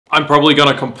I'm probably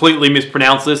gonna completely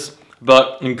mispronounce this,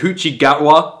 but Ncuti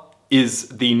Gatwa is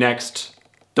the next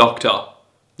Doctor.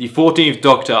 The 14th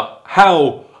Doctor.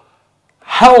 How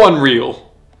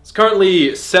unreal. It's currently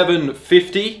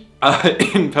 7:50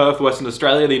 in Perth, Western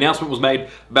Australia. The announcement was made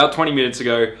about 20 minutes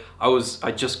ago.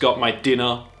 I just got my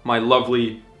dinner, my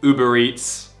lovely Uber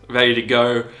Eats, ready to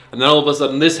go. And then all of a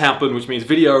sudden this happened, which means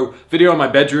video in my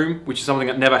bedroom, which is something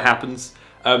that never happens.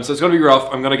 So it's gonna be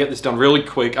rough. I'm gonna get this done really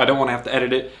quick. I don't wanna have to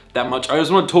edit it that much. I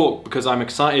just wanna talk because I'm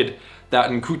excited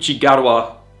that Ncuti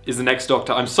Gatwa is the next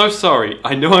Doctor. I'm so sorry.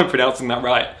 I know I'm pronouncing that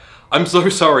right. I'm so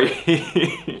sorry.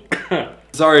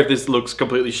 Sorry if this looks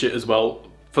completely shit as well,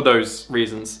 for those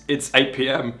reasons. It's 8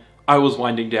 PM. I was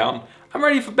winding down. I'm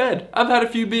ready for bed. I've had a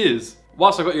few beers.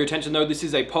 Whilst I got your attention though, this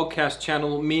is a podcast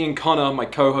channel. Me and Connor, my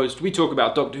co-host, we talk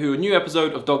about Doctor Who, a new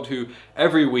episode of Doctor Who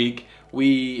every week.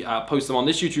 We post them on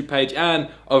this YouTube page and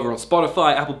over on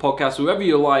Spotify, Apple Podcasts, whoever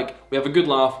you like. We have a good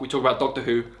laugh. We talk about Doctor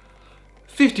Who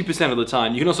 50% of the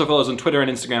time. You can also follow us on Twitter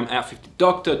and Instagram at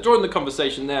 50Doctor. Join the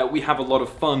conversation there. We have a lot of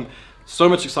fun. So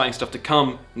much exciting stuff to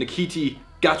come. Ncuti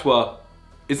Gatwa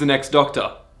is the next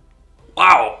Doctor.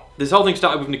 Wow! This whole thing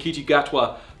started with Ncuti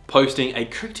Gatwa posting a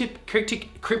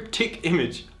cryptic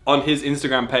image on his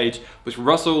Instagram page, which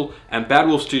Russell and Bad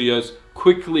Wolf Studios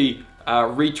quickly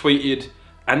retweeted.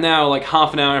 And now, like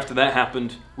half an hour after that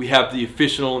happened, we have the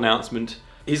official announcement.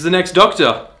 He's the next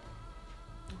Doctor.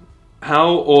 How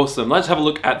awesome. Let's have a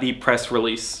look at the press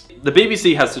release. The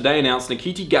BBC has today announced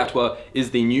Ncuti Gatwa is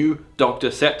the new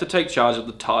Doctor set to take charge of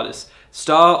the TARDIS.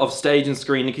 Star of stage and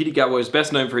screen, Ncuti Gatwa is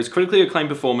best known for his critically acclaimed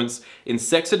performance in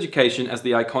Sex Education as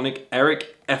the iconic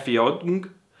Eric Effiong,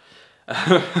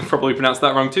 probably pronounced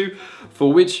that wrong too,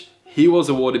 for which he was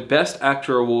awarded Best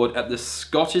Actor Award at the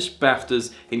Scottish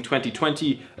BAFTAs in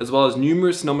 2020, as well as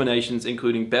numerous nominations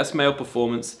including Best Male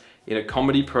Performance in a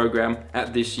Comedy Program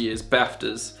at this year's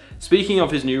BAFTAs. Speaking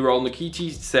of his new role,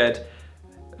 Ncuti said,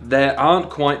 "There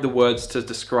aren't quite the words to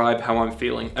describe how I'm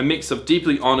feeling. A mix of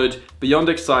deeply honoured, beyond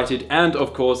excited, and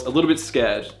of course a little bit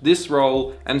scared. This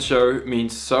role and show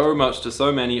means so much to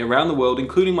so many around the world,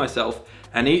 including myself,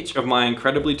 and each of my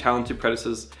incredibly talented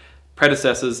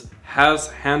predecessors has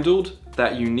handled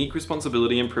that unique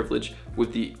responsibility and privilege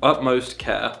with the utmost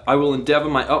care. I will endeavour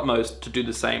my utmost to do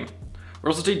the same."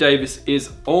 Russell T Davies is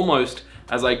almost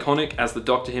as iconic as the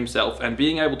Doctor himself, and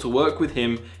being able to work with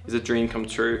him is a dream come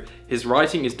true. His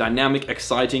writing is dynamic,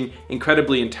 exciting,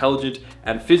 incredibly intelligent,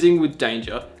 and fizzing with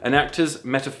danger, an actor's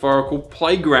metaphorical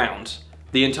playground.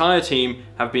 The entire team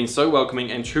have been so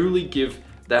welcoming and truly give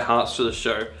their hearts to the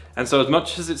show. And so as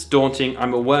much as it's daunting,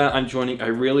 I'm aware I'm joining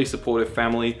a really supportive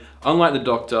family. Unlike the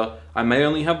Doctor, I may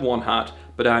only have one heart,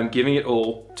 but I'm giving it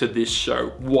all to this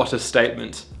show. What a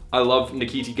statement. I love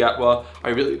Ncuti Gatwa. I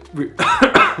really,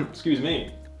 excuse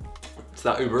me, it's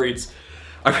that Uber Eats.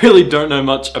 I really don't know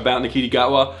much about Ncuti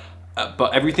Gatwa,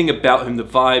 but everything about him, the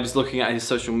vibes, looking at his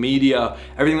social media,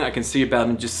 everything that I can see about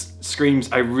him just screams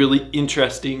a really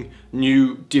interesting,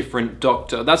 new, different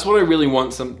Doctor. That's what I really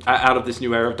want out of this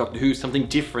new era of Doctor Who, something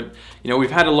different. You know,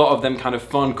 we've had a lot of them kind of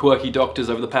fun, quirky Doctors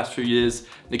over the past few years.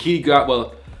 Ncuti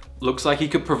Gatwa looks like he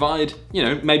could provide, you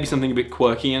know, maybe something a bit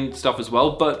quirky and stuff as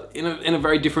well, but in a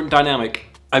very different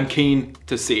dynamic. I'm keen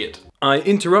to see it. I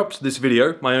interrupt this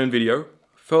video, my own video,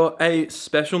 for a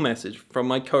special message from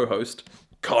my co-host,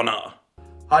 Connor.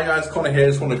 Hi guys, Connor here.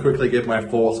 Just want to quickly give my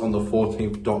thoughts on the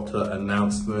 14th Doctor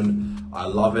announcement. I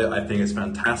love it. I think it's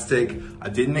fantastic. I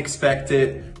didn't expect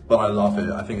it, but I love it.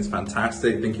 I think it's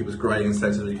fantastic. I think it was great in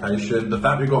Sex Education. The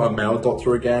fact we got a male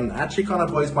Doctor again actually kind of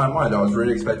blows my mind. I was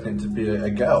really expecting it to be a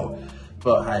girl.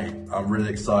 But hey, I'm really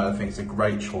excited. I think it's a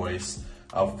great choice.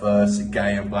 Our first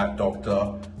gay and black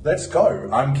Doctor. Let's go.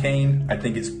 I'm keen. I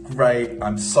think it's great.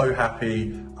 I'm so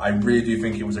happy. I really do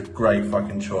think it was a great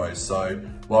fucking choice. So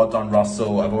well done,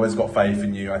 Russell. I've always got faith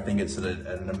in you. I think it's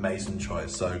an amazing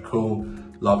choice. So cool.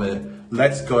 Love it.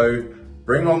 Let's go.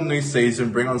 Bring on new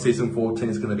season. Bring on season 14.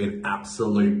 It's going to be an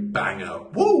absolute banger.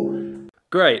 Woo!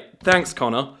 Great. Thanks,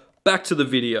 Connor. Back to the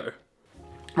video.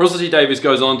 Russell T Davies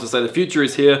goes on to say the future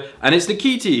is here, and it's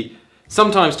Ncuti.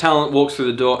 Sometimes talent walks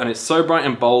through the door and it's so bright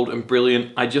and bold and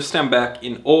brilliant, I just stand back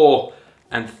in awe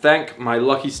and thank my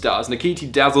lucky stars.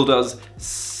 Ncuti dazzled us,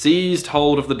 seized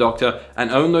hold of the Doctor and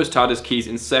owned those TARDIS keys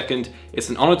in second. It's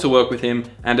an honour to work with him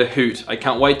and a hoot. I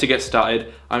can't wait to get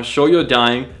started. I'm sure you're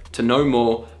dying to know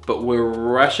more, but we're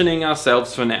rationing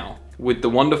ourselves for now. With the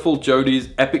wonderful Jodie's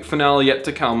epic finale yet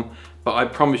to come, but I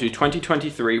promise you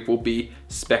 2023 will be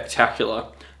spectacular.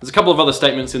 There's a couple of other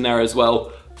statements in there as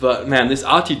well. But man, this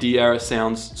RTD era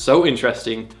sounds so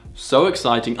interesting, so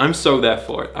exciting. I'm so there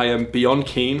for it. I am beyond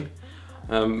keen.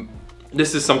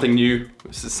 This is something new.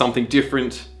 This is something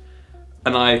different.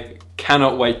 and I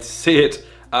cannot wait to see it.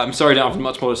 I'm sorry I don't have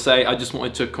much more to say. I just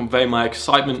wanted to convey my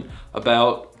excitement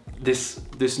about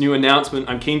this new announcement.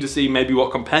 I'm keen to see maybe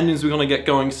what companions we're going to get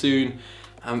going soon.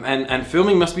 And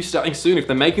filming must be starting soon. If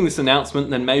they're making this announcement,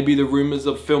 then maybe the rumors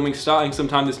of filming starting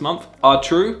sometime this month are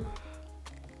true.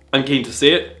 I'm keen to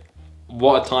see it.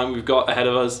 What a time we've got ahead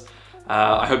of us.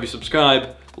 I hope you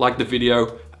subscribe, like the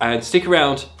video, and stick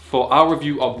around for our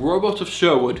review of Robot of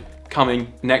Sherwood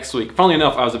coming next week. Funnily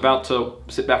enough, I was about to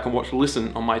sit back and watch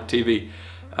Listen on my TV.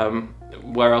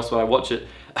 Where else would I watch it?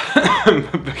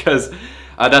 Because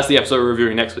that's the episode we're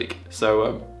reviewing next week.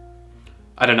 So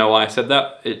I don't know why I said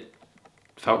that. It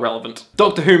felt relevant.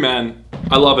 Doctor Who, man,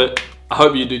 I love it. I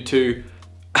hope you do too.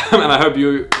 And I hope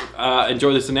you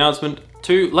enjoy this announcement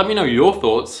too. Let me know your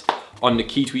thoughts on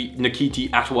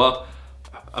Ncuti Gatwa.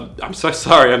 I'm so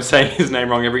sorry, I'm saying his name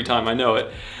wrong every time, I know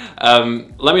it.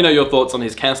 Let me know your thoughts on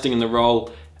his casting in the role.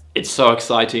 It's so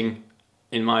exciting,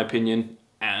 in my opinion,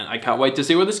 and I can't wait to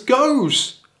see where this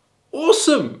goes.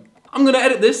 Awesome! I'm gonna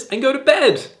edit this and go to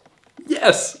bed.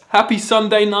 Yes, happy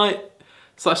Sunday night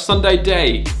 / Sunday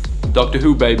day. Doctor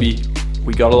Who, baby,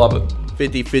 we gotta love it.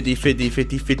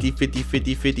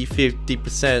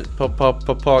 50%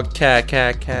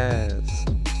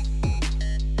 podcast.